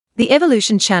The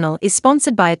Evolution channel is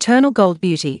sponsored by Eternal Gold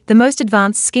Beauty, the most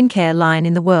advanced skincare line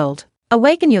in the world.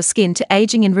 Awaken your skin to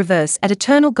aging in reverse at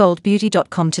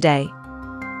eternalgoldbeauty.com today.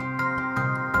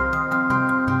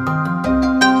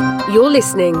 You're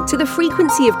listening to The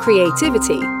Frequency of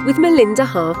Creativity with Melinda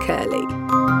Haar Curley.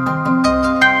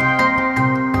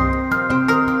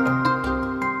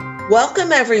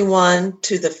 Welcome, everyone,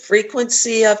 to The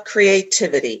Frequency of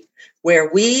Creativity,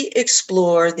 where we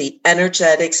explore the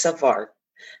energetics of art.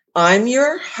 I'm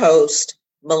your host,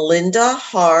 Melinda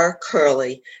Haar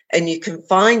Curley, and you can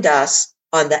find us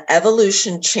on the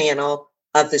Evolution channel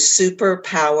of the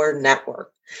Superpower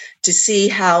Network. To see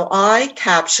how I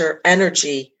capture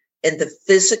energy in the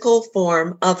physical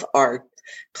form of art,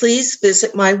 please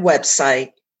visit my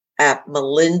website at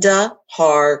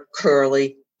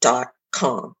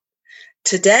melindahaarcurley.com.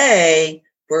 Today,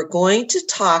 we're going to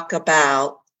talk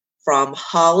about from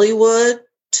Hollywood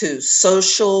to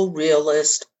social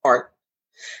realist art.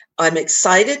 I'm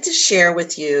excited to share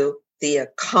with you the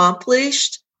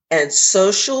accomplished and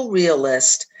social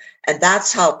realist, and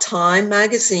that's how Time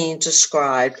magazine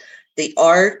described the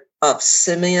art of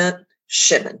Semyon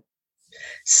Shimin.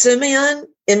 Semyon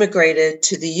immigrated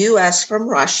to the U.S. from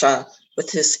Russia with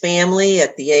his family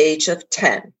at the age of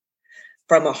 10.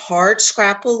 From a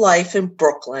hard-scrapple life in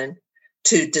Brooklyn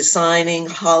to designing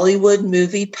Hollywood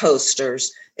movie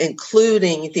posters,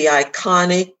 including the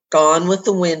iconic Gone with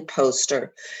the Wind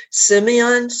poster,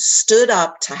 Semyon stood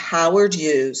up to Howard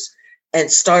Hughes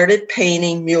and started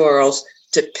painting murals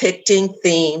depicting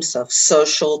themes of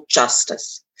social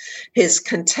justice. His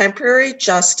contemporary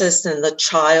Justice and the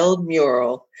Child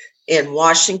mural in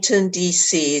Washington,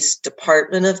 D.C.'s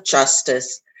Department of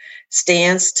Justice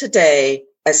stands today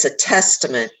as a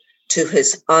testament to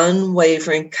his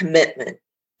unwavering commitment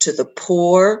to the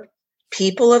poor,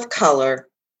 people of color,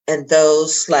 and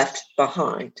those left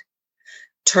behind.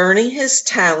 Turning his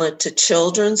talent to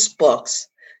children's books,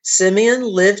 Semyon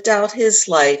lived out his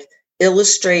life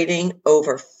illustrating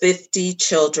over 50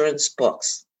 children's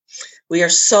books. We are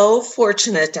so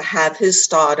fortunate to have his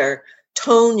daughter,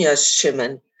 Tonya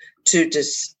Shimin,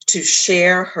 to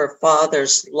share her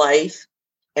father's life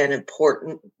and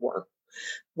important work.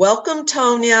 Welcome,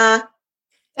 Tonya.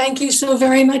 Thank you so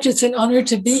very much. It's an honor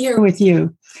to be here with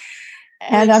you.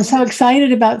 And I'm so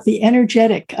excited about the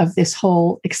energetic of this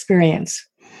whole experience.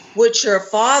 Which your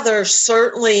father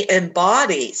certainly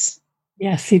embodies.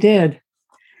 Yes, he did.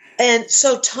 And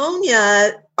so,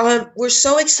 Tonya, we're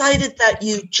so excited that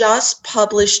you just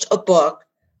published a book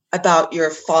about your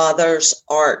father's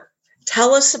art.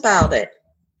 Tell us about it.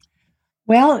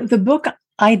 Well, the book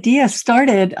idea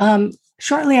started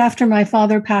shortly after my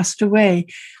father passed away.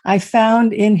 I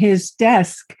found in his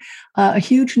desk a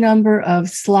huge number of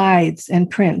slides and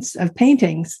prints of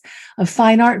paintings, of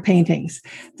fine art paintings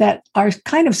that are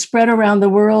kind of spread around the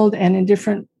world and in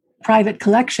different private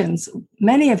collections,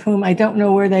 many of whom I don't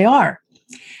know where they are.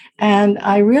 And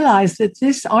I realized that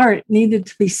this art needed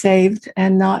to be saved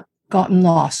and not gotten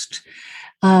lost.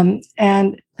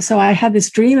 And so I had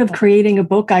this dream of creating a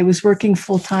book. I was working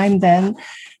full-time then,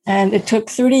 and it took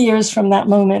 30 years from that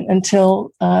moment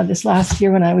until this last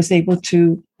year when I was able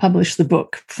to publish the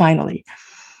book, finally.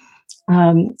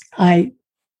 I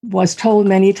was told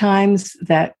many times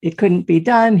that it couldn't be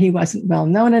done. He wasn't well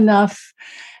known enough,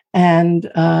 and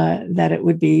that it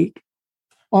would be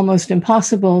almost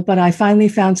impossible. But I finally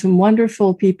found some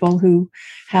wonderful people who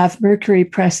have Mercury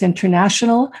Press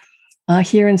International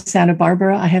here in Santa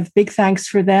Barbara. I have big thanks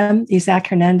for them. Isaac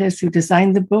Hernandez, who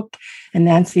designed the book, and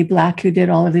Nancy Black, who did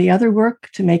all of the other work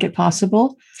to make it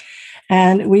possible.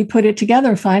 And we put it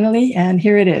together finally, and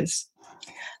here it is.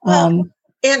 Well,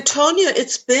 Antonia,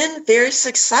 it's been very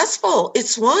successful.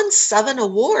 It's won 7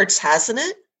 awards, hasn't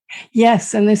it?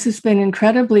 Yes, and this has been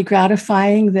incredibly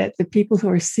gratifying that the people who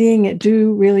are seeing it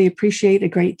do really appreciate a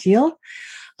great deal.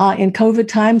 In COVID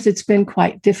times, it's been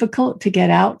quite difficult to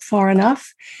get out far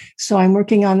enough. So I'm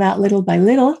working on that little by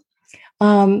little.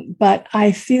 But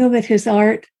I feel that his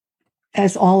art,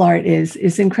 as all art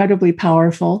is incredibly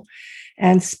powerful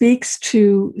and speaks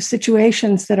to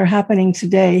situations that are happening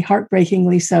today,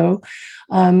 heartbreakingly so,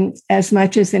 as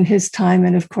much as in his time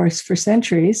and, of course, for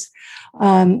centuries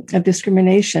of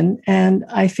discrimination. And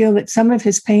I feel that some of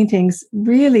his paintings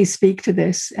really speak to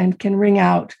this and can ring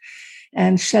out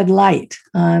and shed light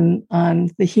on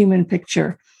the human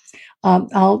picture.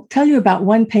 I'll tell you about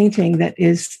one painting that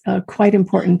is quite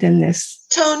important in this.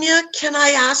 Tonya, can I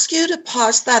ask you to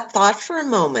pause that thought for a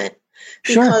moment?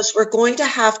 Sure. Because we're going to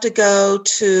have to go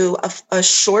to a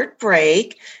short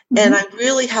break, and I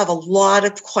really have a lot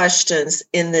of questions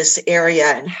in this area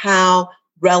and how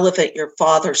relevant your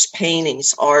father's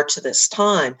paintings are to this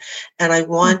time. And I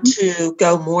want to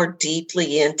go more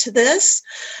deeply into this.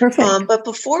 Perfect. But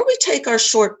before we take our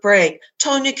short break,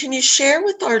 Tonya, can you share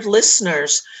with our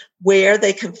listeners where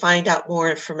they can find out more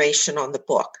information on the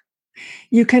book?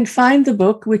 You can find the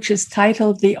book, which is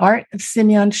titled The Art of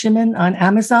Simeon Shimon, on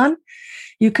Amazon.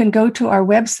 You can go to our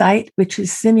website, which is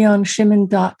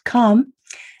simeonshimon.com,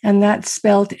 and that's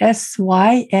spelled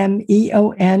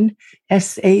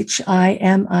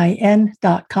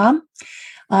SYMEONSHIMIN.com,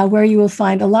 where you will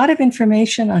find a lot of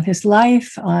information on his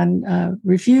life, on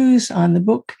reviews, on the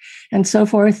book, and so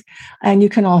forth. And you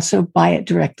can also buy it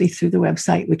directly through the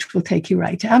website, which will take you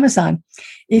right to Amazon.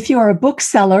 If you are a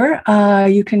bookseller,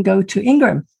 you can go to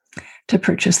Ingram to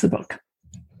purchase the book.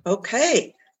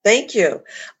 Okay. Thank you.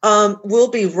 We'll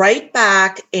be right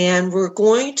back, and we're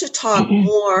going to talk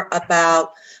more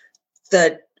about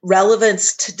the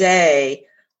relevance today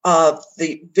of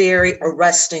the very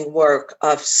arresting work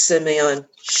of Simeon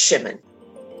Shimon.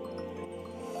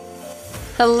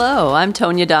 Hello, I'm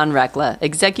Tonya Dawn Rekla,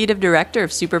 Executive Director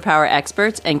of Superpower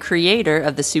Experts and creator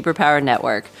of the Superpower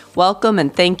Network. Welcome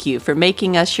and thank you for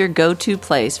making us your go-to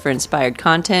place for inspired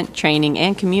content, training,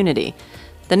 and community.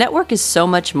 The network is so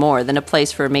much more than a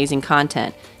place for amazing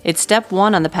content. It's step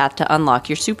one on the path to unlock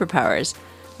your superpowers.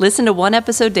 Listen to one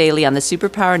episode daily on the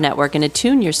Superpower Network and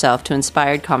attune yourself to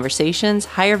inspired conversations,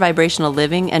 higher vibrational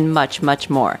living, and much, much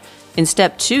more. In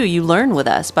step 2, you learn with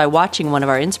us by watching one of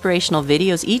our inspirational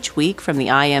videos each week from the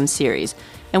I Am series.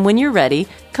 And when you're ready,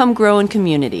 come grow in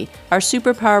community. Our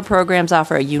superpower programs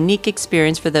offer a unique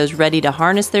experience for those ready to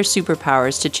harness their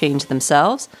superpowers to change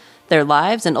themselves, their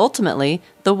lives, and ultimately,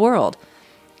 the world.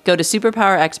 Go to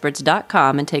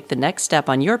superpowerexperts.com and take the next step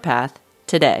on your path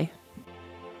today.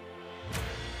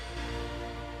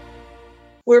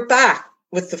 We're back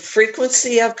with the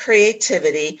frequency of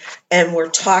creativity, and we're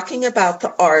talking about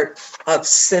the art of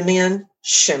Simeon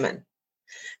Shimon.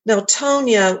 Now,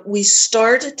 Tonya, we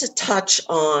started to touch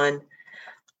on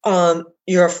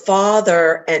your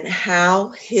father and how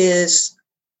his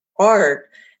art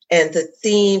and the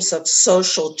themes of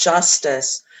social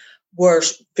justice were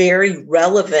very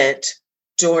relevant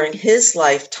during his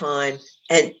lifetime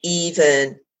and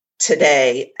even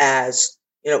today, as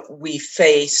we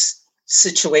face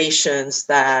situations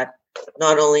that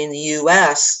not only in the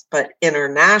U.S. but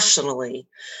internationally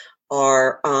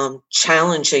are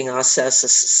challenging us as a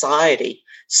society.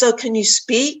 So can you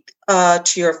speak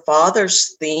to your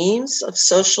father's themes of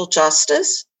social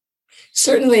justice?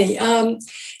 Certainly.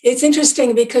 It's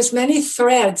interesting because many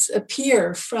threads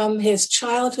appear from his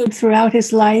childhood throughout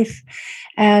his life,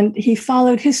 and he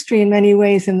followed history in many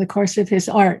ways in the course of his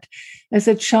art. As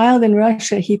a child in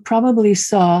Russia, he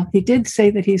did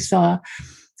say that he saw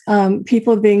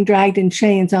people being dragged in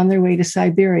chains on their way to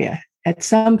Siberia. At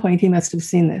some point, he must have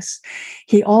seen this.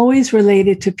 He always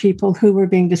related to people who were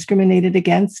being discriminated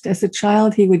against. As a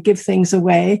child, he would give things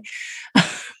away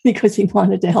because he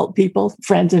wanted to help people,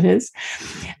 friends of his.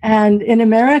 And in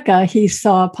America, he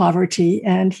saw poverty,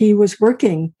 and he was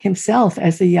working himself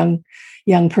as a young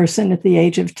person at the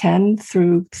age of 10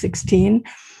 through 16,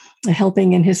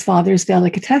 helping in his father's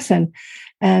delicatessen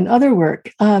and other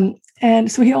work.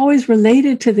 And so he always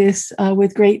related to this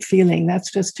with great feeling.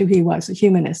 That's just who he was, a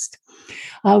humanist.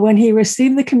 When he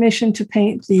received the commission to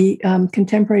paint the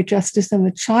Contemporary Justice and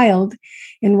the Child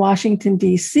in Washington,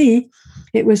 D.C.,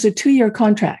 it was a 2-year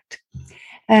contract.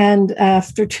 And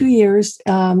after 2 years,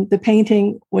 the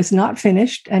painting was not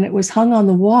finished, and it was hung on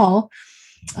the wall,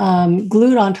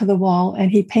 glued onto the wall,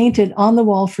 and he painted on the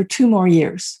wall for 2 more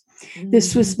years.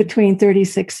 This was between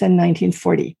 1936 and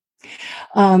 1940.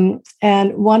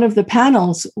 And one of the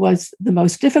panels was the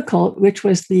most difficult, which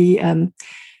was the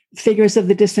figures of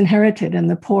the disinherited and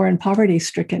the poor and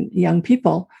poverty-stricken young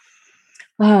people.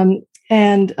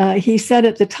 And he said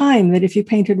at the time that if you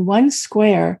painted 1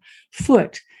 square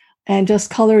foot and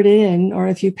just colored it in, or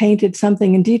if you painted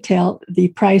something in detail, the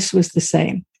price was the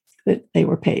same that they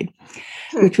were paid,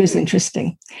 which was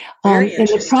interesting.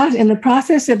 In the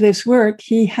process of this work,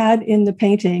 he had in the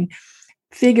painting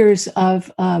figures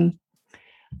of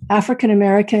African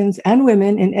Americans and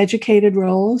women in educated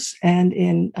roles and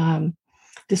in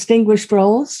distinguished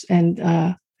roles and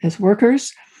as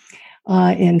workers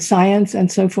in science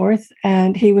and so forth.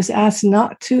 And he was asked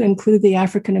not to include the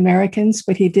African Americans,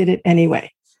 but he did it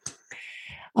anyway.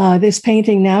 This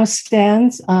painting now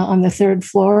stands on the 3rd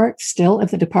floor, still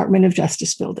at the Department of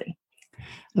Justice building,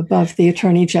 above the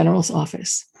Attorney General's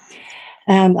office.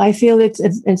 And I feel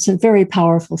it's a very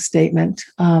powerful statement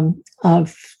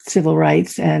of civil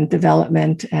rights and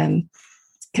development and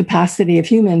capacity of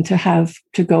human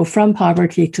to go from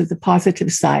poverty to the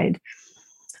positive side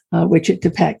which it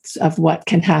depicts of what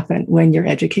can happen when you're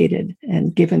educated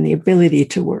and given the ability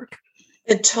to work.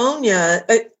 And Tonya,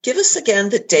 give us again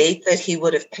the date that he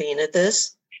would have painted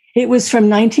this. It was from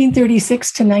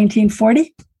 1936 to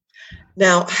 1940.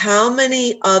 Now, how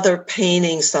many other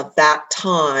paintings of that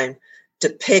time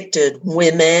depicted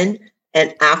women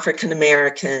and African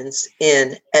Americans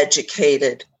in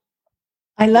educated?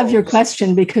 I love your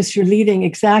question because you're leading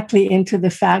exactly into the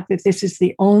fact that this is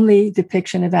the only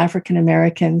depiction of African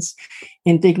Americans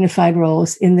in dignified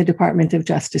roles in the Department of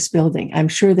Justice building. I'm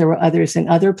sure there were others in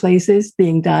other places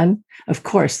being done. Of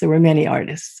course, there were many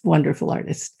artists, wonderful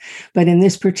artists. But in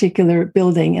this particular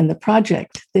building and the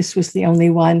project, this was the only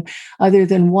one other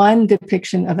than one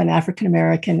depiction of an African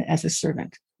American as a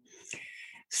servant.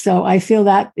 So I feel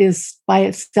that is by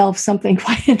itself something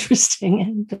quite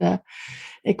interesting and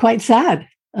quite sad.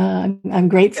 I'm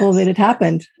grateful that it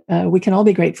happened. We can all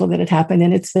be grateful that it happened,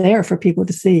 and it's there for people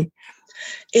to see.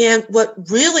 And what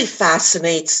really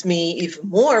fascinates me even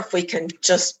more, if we can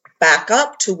just back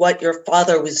up to what your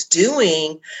father was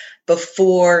doing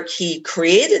before he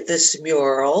created this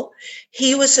mural,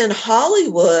 he was in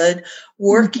Hollywood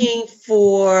working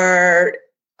for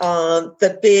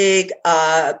the big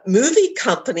movie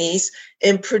companies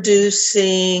in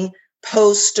producing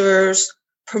posters,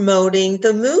 promoting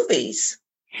the movies.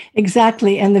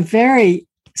 Exactly. And the very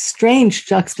strange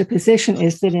juxtaposition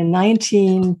is that in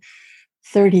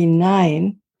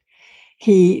 1939,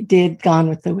 he did Gone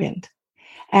with the Wind.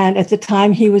 And at the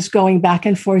time he was going back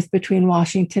and forth between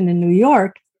Washington and New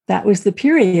York, that was the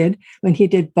period when he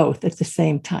did both at the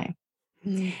same time.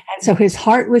 Mm-hmm. And so his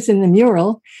heart was in the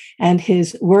mural, and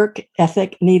his work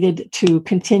ethic needed to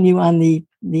continue on the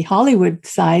Hollywood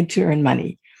side to earn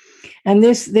money. And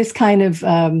this kind of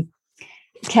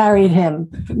carried him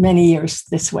many years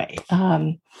this way.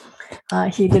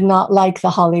 He did not like the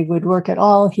Hollywood work at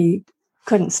all. He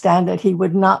couldn't stand it. He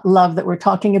would not love that we're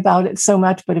talking about it so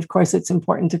much, but of course it's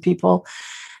important to people.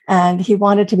 And he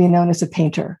wanted to be known as a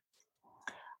painter.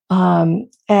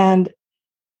 And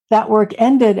that work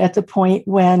ended at the point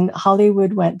when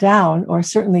Hollywood went down, or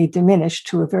certainly diminished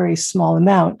to a very small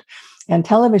amount, and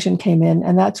television came in,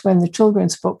 and that's when the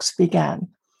children's books began.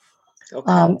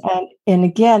 Okay. And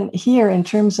again, here, in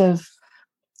terms of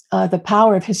the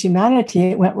power of his humanity,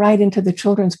 it went right into the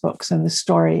children's books and the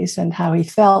stories and how he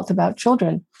felt about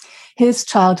children. His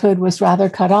childhood was rather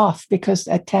cut off because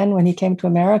at 10, when he came to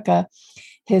America,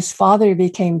 his father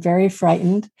became very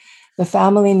frightened. The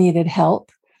family needed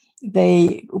help.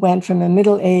 They went from a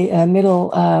middle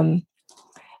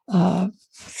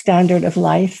standard of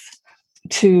life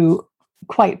to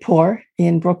quite poor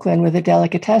in Brooklyn with a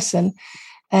delicatessen.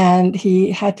 And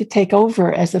he had to take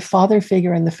over as a father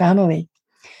figure in the family.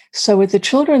 So with the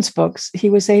children's books, he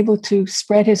was able to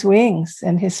spread his wings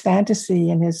and his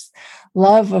fantasy and his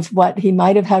love of what he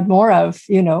might have had more of,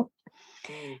 and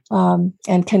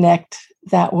connect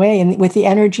that way, and with the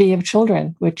energy of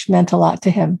children, which meant a lot to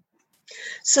him.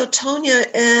 So Tonya,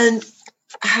 and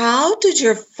how did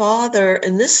your father,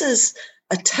 and this is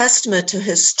a testament to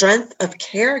his strength of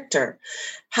character,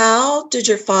 how did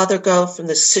your father go from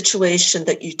the situation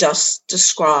that you just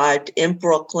described in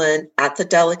Brooklyn at the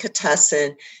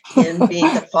delicatessen, in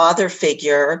being the father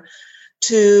figure,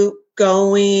 to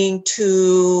going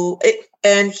to,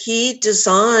 and he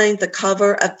designed the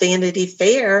cover of Vanity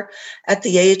Fair at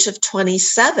the age of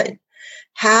 27.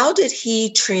 How did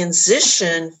he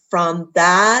transition from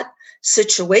that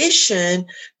situation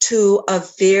to a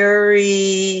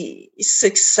very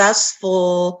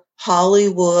successful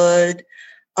Hollywood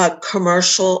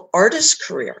commercial artist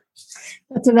career?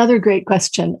 That's another great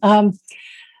question.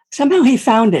 Somehow he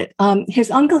found it.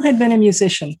 His uncle had been a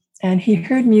musician, and he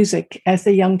heard music as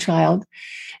a young child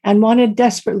and wanted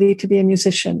desperately to be a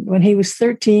musician. When he was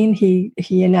 13,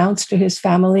 he announced to his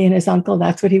family and his uncle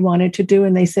that's what he wanted to do,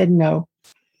 and they said no,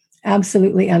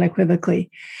 absolutely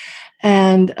unequivocally.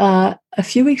 And a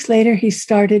few weeks later, he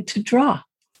started to draw.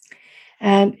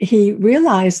 And he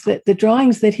realized that the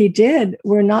drawings that he did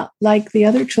were not like the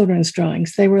other children's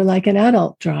drawings. They were like an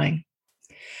adult drawing.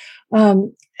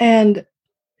 And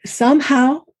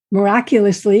somehow,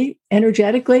 miraculously,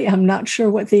 energetically, I'm not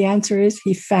sure what the answer is,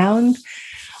 he found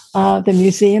the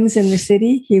museums in the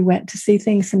city. He went to see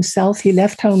things himself. He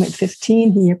left home at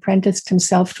 15. He apprenticed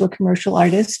himself to a commercial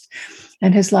artist,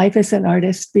 and his life as an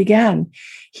artist began.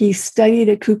 He studied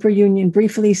at Cooper Union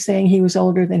briefly, saying he was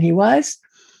older than he was.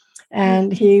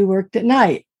 And he worked at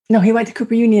night. No, he went to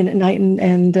Cooper Union at night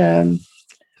and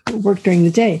worked during the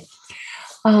day.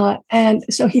 And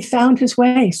so he found his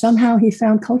way. Somehow he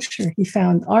found culture. He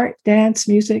found art, dance,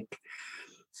 music,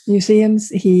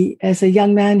 museums. As a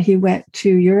young man, he went to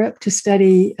Europe to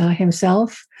study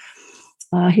himself,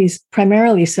 He's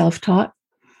primarily self-taught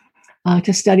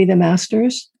to study the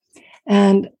masters.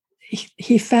 And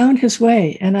he found his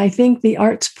way. And I think the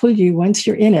arts pull you once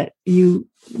you're in it. You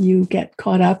get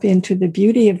caught up into the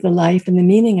beauty of the life and the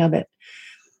meaning of it,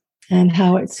 and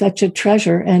how it's such a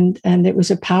treasure. And it was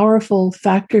a powerful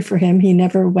factor for him. He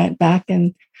never went back,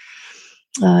 and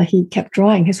he kept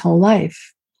drawing his whole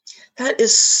life. That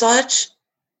is such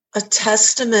a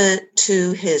testament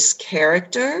to his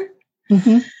character,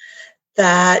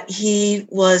 that he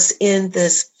was in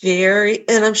this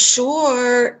and I'm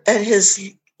sure at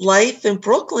his life in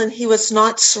Brooklyn, he was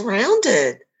not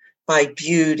surrounded by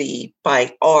beauty,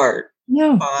 by art.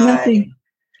 No, nothing.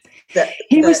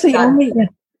 He was the only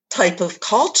type of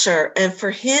culture. And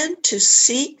for him to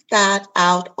seek that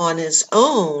out on his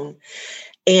own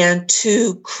and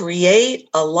to create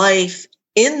a life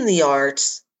in the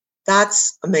arts,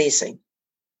 that's amazing.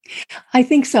 I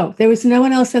think so. There was no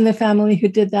one else in the family who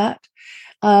did that.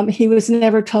 He was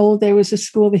never told there was a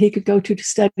school that he could go to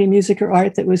study music or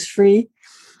art that was free.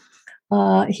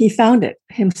 He found it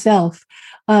himself.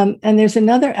 And there's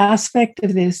another aspect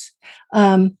of this,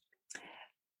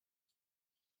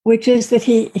 which is that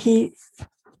he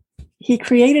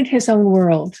created his own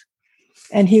world,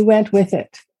 and he went with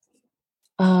it.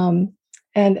 And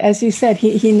as you said,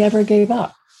 he never gave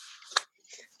up.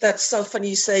 That's so funny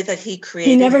you say that he created.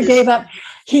 He never gave up.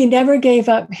 He never gave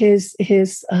up his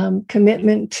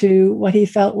commitment to what he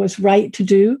felt was right to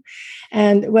do.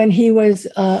 And when he was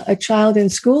a child in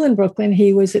school in Brooklyn,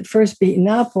 he was at first beaten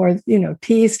up or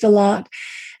teased a lot.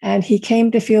 And he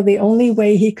came to feel the only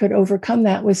way he could overcome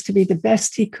that was to be the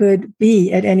best he could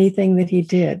be at anything that he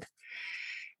did.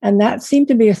 And that seemed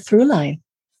to be a through line.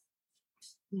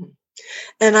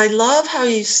 And I love how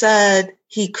you said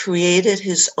he created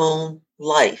his own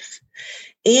life.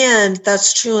 And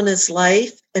that's true in his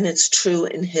life, and it's true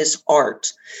in his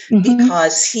art,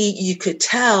 because you could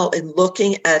tell in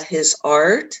looking at his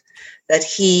art that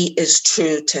he is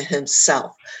true to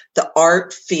himself. The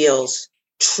art feels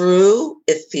true,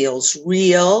 it feels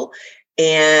real.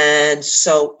 And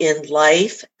so in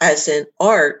life, as in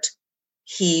art,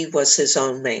 he was his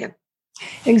own man.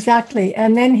 Exactly.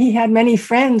 And then he had many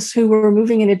friends who were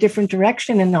moving in a different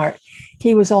direction in art.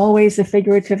 He was always a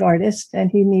figurative artist, and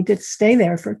he needed to stay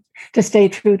there to stay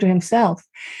true to himself.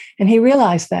 And he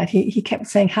realized that. He kept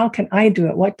saying, how can I do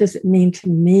it? What does it mean to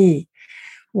me?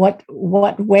 What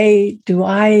way do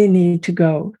I need to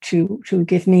go to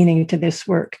give meaning to this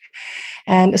work?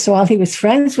 And so while he was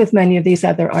friends with many of these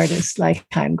other artists like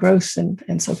Chaim Gross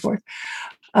and so forth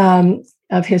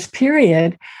of his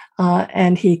period,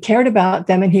 and he cared about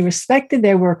them and he respected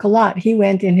their work a lot, he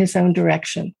went in his own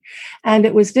direction. And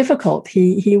it was difficult.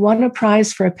 He won a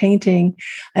prize for a painting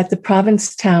at the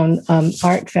Provincetown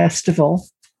Art Festival.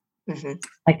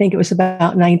 I think it was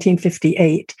about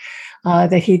 1958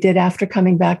 that he did after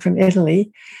coming back from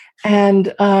Italy.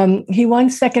 And he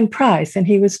won second prize. And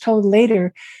he was told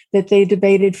later that they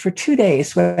debated for 2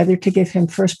 days whether to give him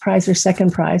first prize or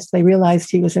second prize. They realized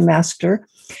he was a master.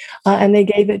 And they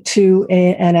gave it to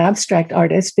an abstract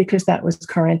artist because that was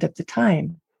current at the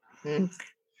time.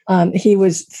 He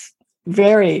was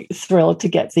very thrilled to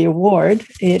get the award.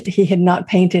 He had not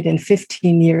painted in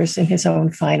 15 years in his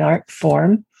own fine art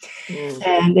form.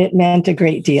 And it meant a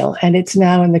great deal. And it's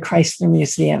now in the Chrysler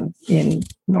Museum in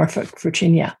Norfolk,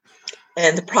 Virginia.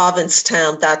 And the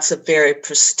Provincetown, that's a very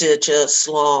prestigious,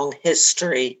 long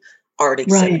history art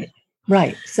exhibit.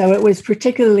 Right. So it was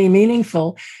particularly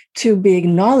meaningful to be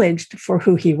acknowledged for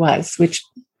who he was, which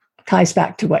ties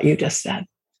back to what you just said.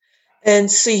 And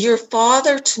so your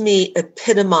father, to me,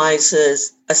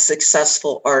 epitomizes a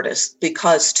successful artist,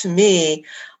 because to me,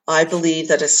 I believe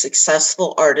that a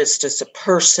successful artist is a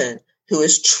person who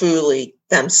is truly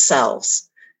themselves.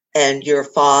 And your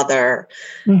father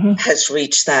has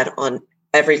reached that on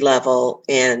every level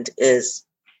and is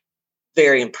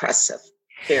very impressive.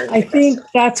 I think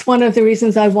that's one of the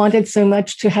reasons I wanted so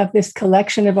much to have this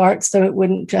collection of art so it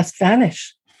wouldn't just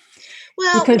vanish.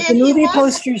 Well, because the movie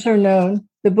posters are known,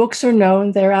 the books are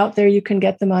known, they're out there, you can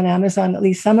get them on Amazon, at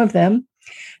least some of them,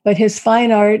 but his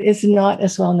fine art is not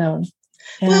as well known.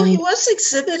 Well, he was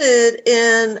exhibited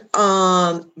in,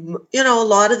 a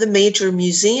lot of the major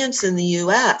museums in the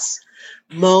U.S.,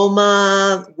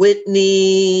 MoMA,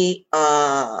 Whitney,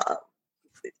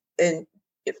 and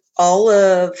all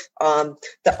of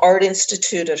the Art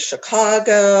Institute of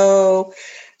Chicago.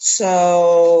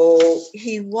 So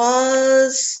he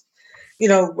was,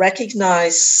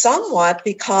 recognized somewhat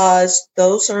because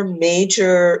those are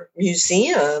major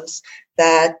museums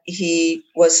that he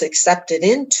was accepted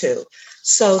into.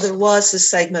 So there was a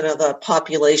segment of the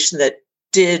population that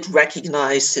did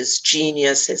recognize his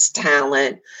genius, his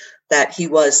talent, that he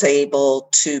was able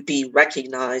to be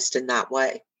recognized in that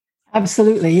way.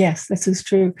 Absolutely, yes, this is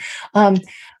true.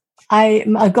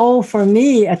 A goal for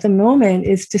me at the moment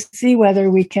is to see whether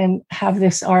we can have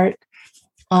this art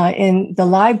in the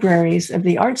libraries of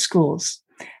the art schools,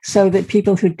 so that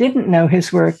people who didn't know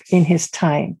his work in his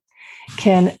time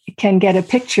can get a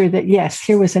picture that, yes,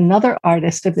 here was another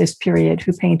artist of this period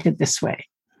who painted this way.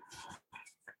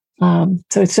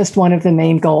 So it's just one of the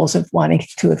main goals of wanting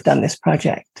to have done this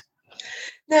project.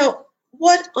 Now,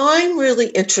 what I'm really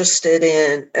interested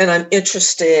in, and I'm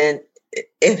interested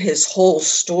in his whole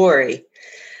story,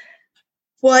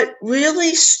 what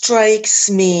really strikes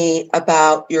me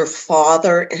about your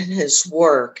father and his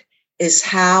work is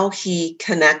how he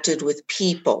connected with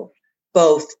people,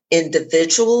 both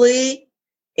individually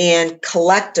and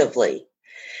collectively,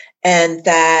 and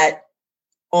that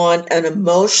on an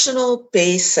emotional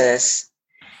basis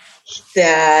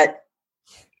that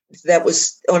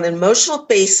was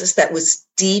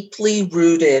deeply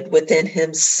rooted within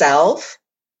himself,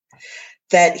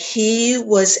 that he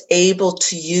was able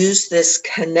to use this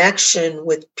connection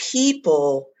with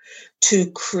people to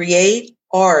create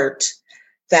art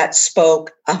that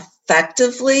spoke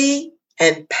effectively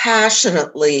and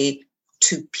passionately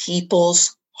to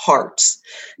people's hearts,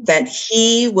 that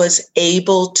he was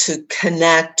able to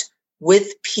connect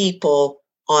with people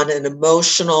on an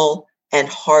emotional and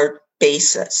heart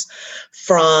basis,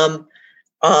 from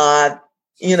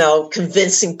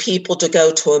convincing people to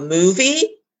go to a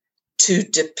movie to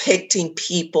depicting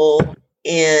people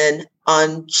in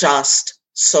unjust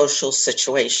social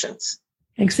situations.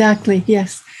 Exactly,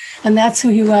 yes. And that's who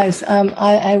he was.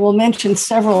 I will mention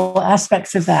several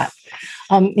aspects of that.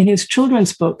 In his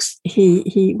children's books,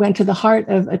 he went to the heart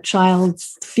of a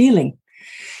child's feeling.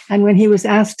 And when he was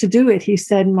asked to do it, he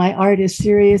said, "My art is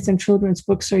serious and children's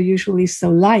books are usually so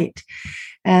light."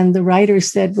 And the writers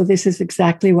said, "Well, this is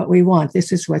exactly what we want.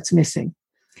 This is what's missing."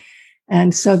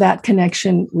 And so that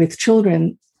connection with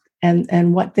children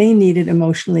and what they needed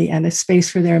emotionally and a space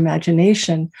for their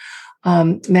imagination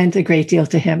meant a great deal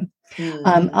to him.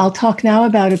 I'll talk now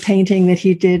about a painting that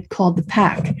he did called The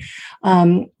Pack,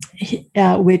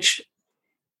 which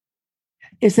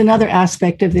is another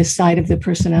aspect of this side of the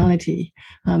personality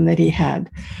that he had.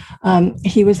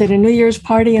 He was at a New Year's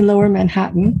party in Lower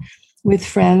Manhattan with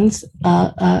friends,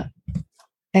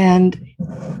 and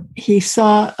he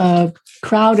saw a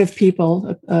crowd of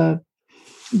people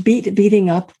beating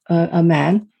up a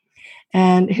man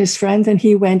and his friends, and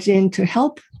he went in to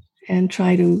help and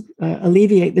try to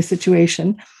alleviate the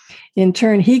situation. In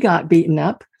turn, he got beaten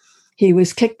up. He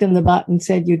was kicked in the butt and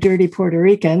said, "You dirty Puerto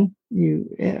Rican,"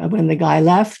 when the guy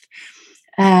left.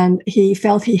 And he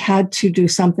felt he had to do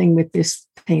something with this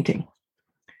painting,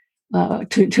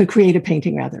 to create a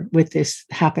painting, rather, with this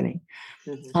happening.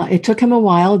 Mm-hmm. It took him a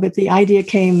while, but the idea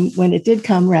came when it did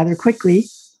come rather quickly.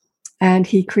 And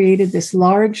he created this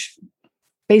large,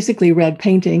 basically red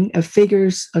painting of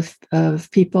figures of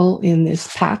people in this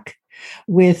pack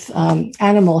with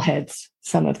animal heads,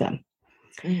 some of them.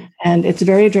 Mm. And it's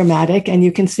very dramatic, and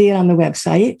you can see it on the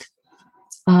website.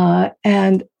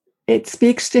 And it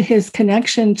speaks to his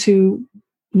connection to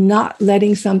not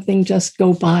letting something just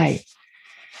go by,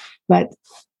 but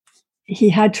he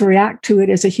had to react to it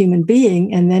as a human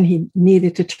being, and then he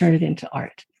needed to turn it into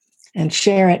art and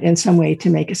share it in some way to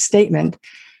make a statement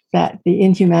that the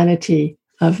inhumanity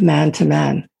of man to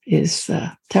man is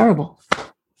terrible.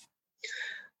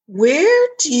 Where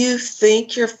do you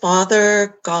think your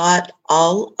father got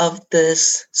all of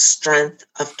this strength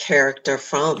of character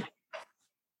from?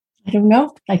 I don't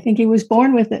know. I think he was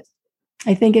born with it.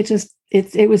 I think it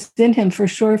was in him for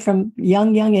sure from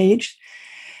young age.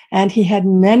 And he had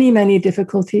many, many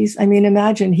difficulties. I mean,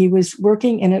 imagine he was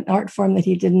working in an art form that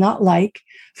he did not like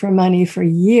for money for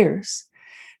years.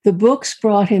 The books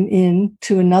brought him in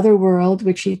to another world,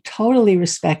 which he totally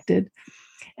respected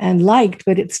and liked,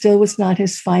 but it still was not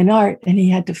his fine art. And he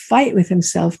had to fight with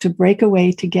himself to break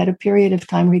away to get a period of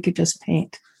time where he could just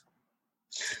paint.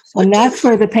 And that's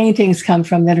where the paintings come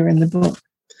from that are in the book.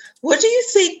 What do you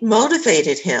think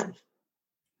motivated him?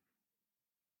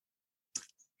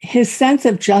 His sense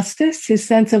of justice, his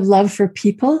sense of love for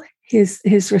people, his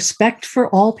respect for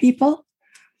all people.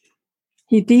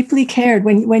 He deeply cared.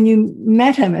 When you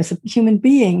met him as a human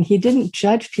being, he didn't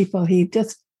judge people. He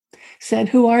just said,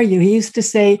 "Who are you?" He used to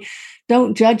say,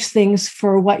 "Don't judge things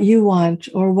for what you want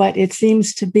or what it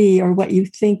seems to be or what you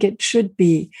think it should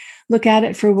be. Look at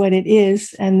it for what it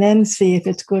is and then see if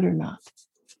it's good or not."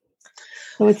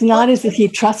 So it's not as if he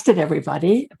trusted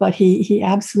everybody, but he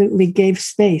absolutely gave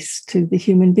space to the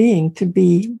human being to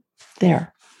be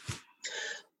there.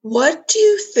 What do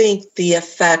you think the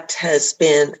effect has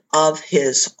been of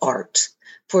his art?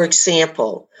 For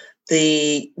example,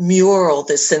 the mural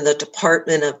that's in the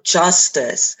Department of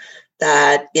Justice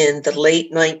that in the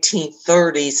late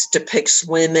 1930s depicts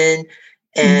women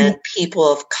and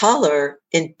people of color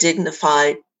in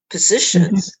dignified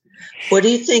positions. What do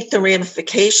you think the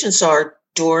ramifications are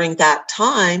during that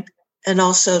time and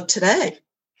also today?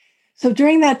 So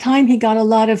during that time, he got a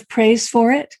lot of praise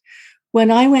for it.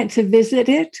 When I went to visit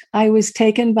it, I was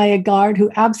taken by a guard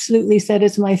who absolutely said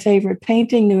it's my favorite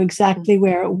painting, knew exactly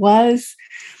where it was,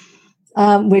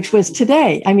 which was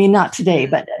today. I mean, not today,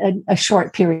 but a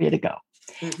short period ago.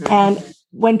 And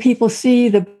when people see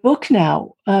the book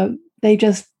now,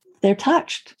 they're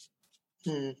touched.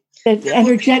 It's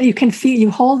energetic. You can feel, you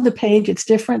hold the page. It's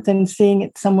different than seeing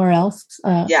it somewhere else.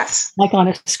 Yes. Like on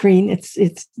a screen.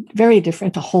 It's very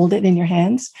different to hold it in your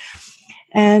hands.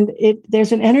 And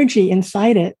there's an energy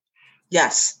inside it.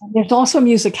 Yes. There's also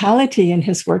musicality in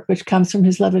his work, which comes from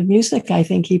his love of music. I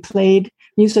think he played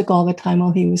music all the time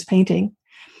while he was painting.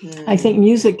 I think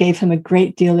music gave him a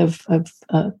great deal of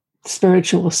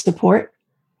spiritual support.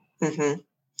 He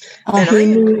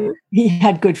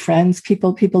had good friends.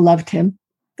 People loved him.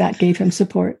 That gave him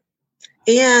support.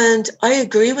 And I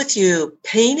agree with you.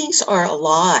 Paintings are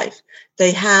alive.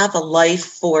 They have a life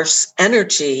force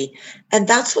energy. And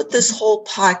that's what this whole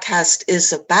podcast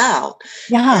is about.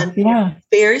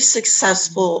 Very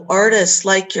successful artists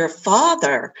like your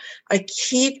father, I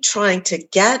keep trying to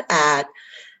get at,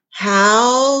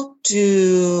 how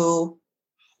do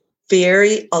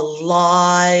very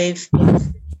alive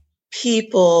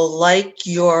people like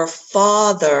your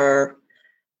father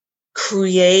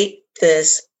create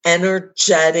this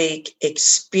energetic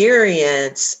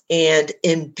experience and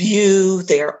imbue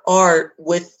their art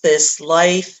with this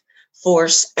life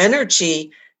force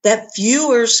energy that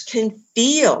viewers can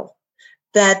feel,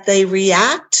 that they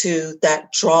react to,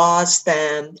 that draws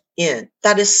them in?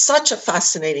 That is such a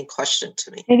fascinating question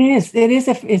to me. It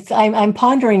is. I'm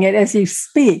pondering it as you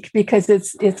speak because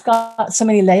it's got so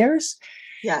many layers.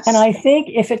 Yes. And I think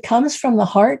if it comes from the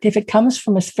heart, if it comes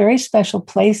from a very special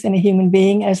place in a human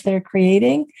being as they're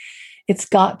creating, it's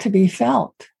got to be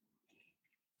felt.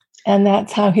 And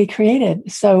that's how he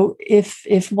created. So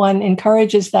if one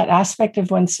encourages that aspect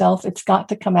of oneself, it's got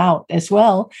to come out as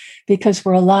well, because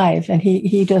we're alive. And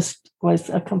he just was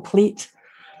a complete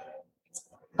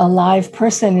alive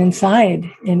person inside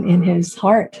in his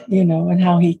heart, and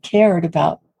how he cared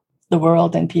about the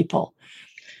world and people.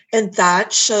 And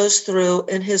that shows through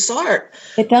in his art.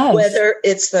 It does. Whether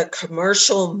it's the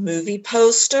commercial movie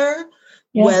poster,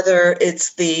 whether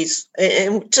it's these,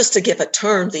 and just to give a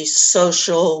term, these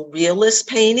social realist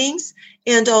paintings,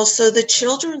 and also the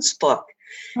children's book.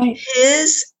 Right.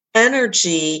 His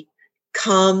energy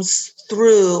comes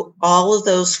through all of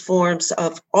those forms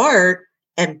of art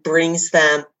and brings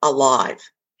them alive.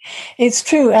 It's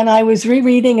true. And I was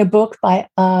rereading a book by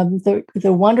the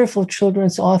wonderful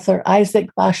children's author, Isaac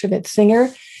Bashevis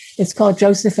Singer. It's called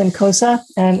Joseph and Kosa.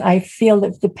 And I feel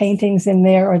that the paintings in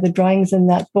there or the drawings in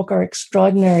that book are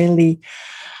extraordinarily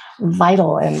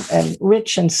vital and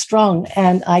rich and strong.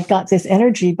 And I got this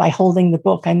energy by holding the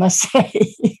book, I must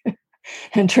say,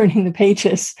 and turning the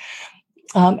pages.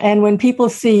 And when people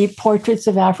see portraits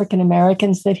of African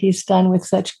Americans that he's done with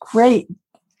such great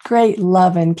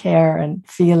love and care and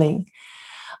feeling,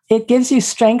 it gives you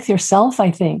strength yourself,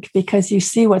 I think, because you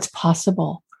see what's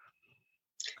possible.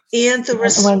 And the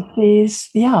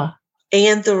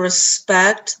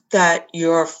respect that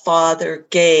your father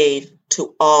gave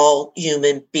to all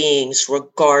human beings,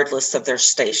 regardless of their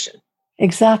station.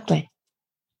 Exactly.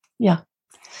 Yeah.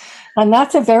 And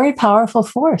that's a very powerful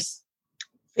force.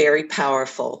 Very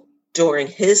powerful during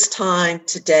his time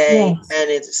today, and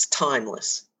it's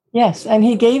timeless. Yes, and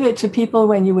he gave it to people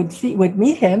when you would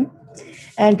meet him,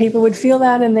 and people would feel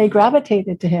that and they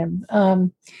gravitated to him.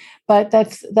 But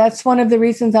that's one of the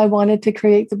reasons I wanted to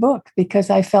create the book, because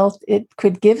I felt it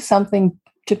could give something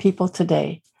to people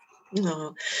today.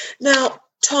 No. Now,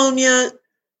 Tonya,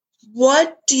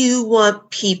 what do you want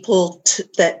people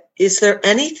is there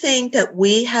anything that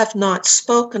we have not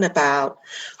spoken about?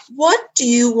 What do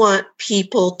you want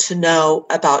people to know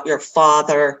about your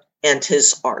father and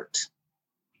his art?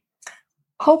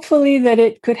 Hopefully that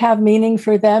it could have meaning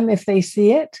for them if they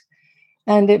see it,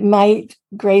 and it might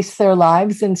grace their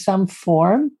lives in some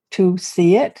form to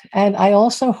see it. And I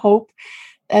also hope,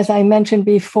 as I mentioned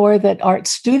before, that art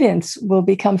students will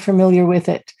become familiar with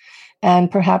it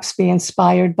and perhaps be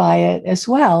inspired by it as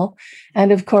well.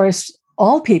 And of course,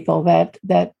 all people that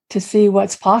to see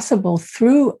what's possible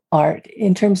through art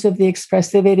in terms of the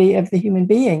expressivity of the human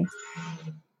being.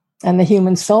 and the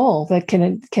human soul that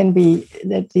can be,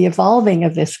 that the evolving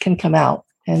of this can come out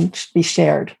and be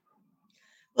shared.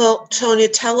 Well, Tonya,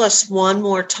 tell us one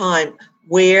more time,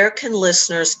 where can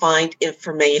listeners find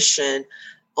information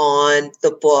on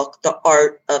the book, The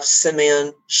Art of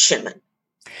Simeon Shimon?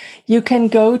 You can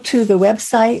go to the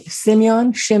website,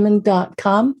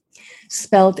 simeonshimon.com,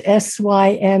 spelled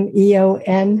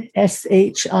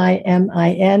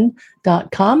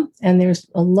SYMEONSHIMIN.com. And there's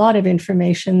a lot of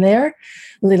information there,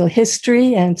 a little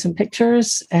history and some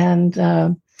pictures.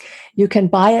 And you can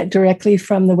buy it directly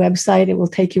from the website. It will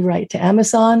take you right to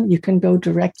Amazon. You can go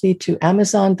directly to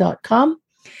Amazon.com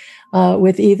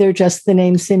with either just the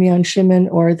name Simeon Shimon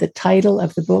or the title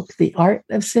of the book, The Art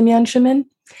of Simeon Shimon.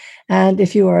 And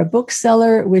if you are a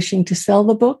bookseller wishing to sell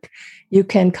the book, you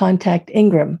can contact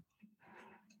Ingram.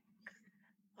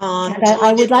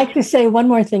 I would like to say one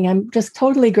more thing. I'm just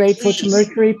totally grateful to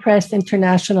Mercury Press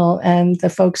International and the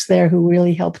folks there who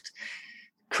really helped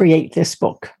create this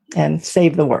book and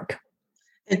save the work.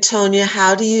 And Tonya,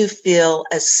 how do you feel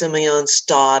as Simeon's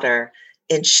daughter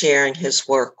in sharing his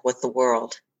work with the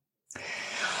world?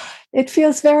 It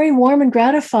feels very warm and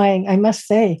gratifying, I must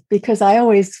say, because I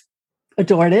always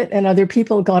adored it and other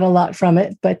people got a lot from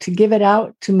it. But to give it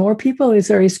out to more people is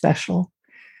very special.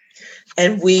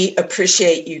 And we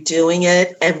appreciate you doing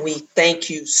it. And we thank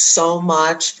you so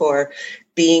much for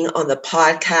being on the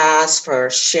podcast, for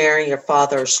sharing your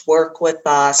father's work with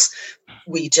us.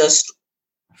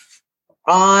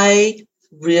 I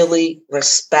really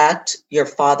respect your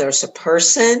father as a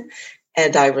person,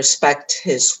 and I respect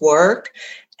his work.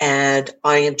 And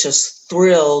I am just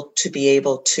thrilled to be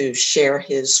able to share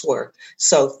his work.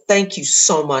 So thank you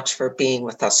so much for being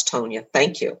with us, Tonya.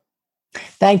 Thank you.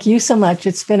 Thank you so much.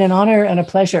 It's been an honor and a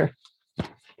pleasure.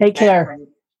 Take care.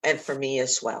 And for me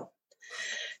as well.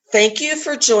 Thank you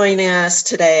for joining us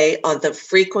today on The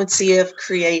Frequency of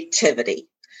Creativity.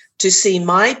 To see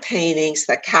my paintings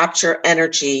that capture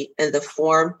energy in the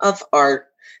form of art,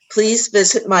 please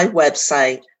visit my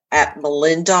website at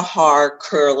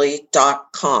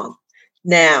melindaharcurley.com.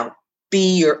 Now,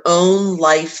 be your own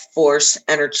life force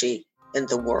energy in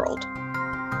the world.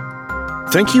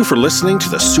 Thank you for listening to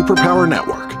the Superpower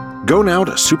Network. Go now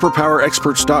to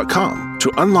superpowerexperts.com to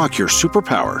unlock your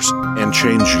superpowers and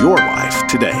change your life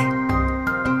today.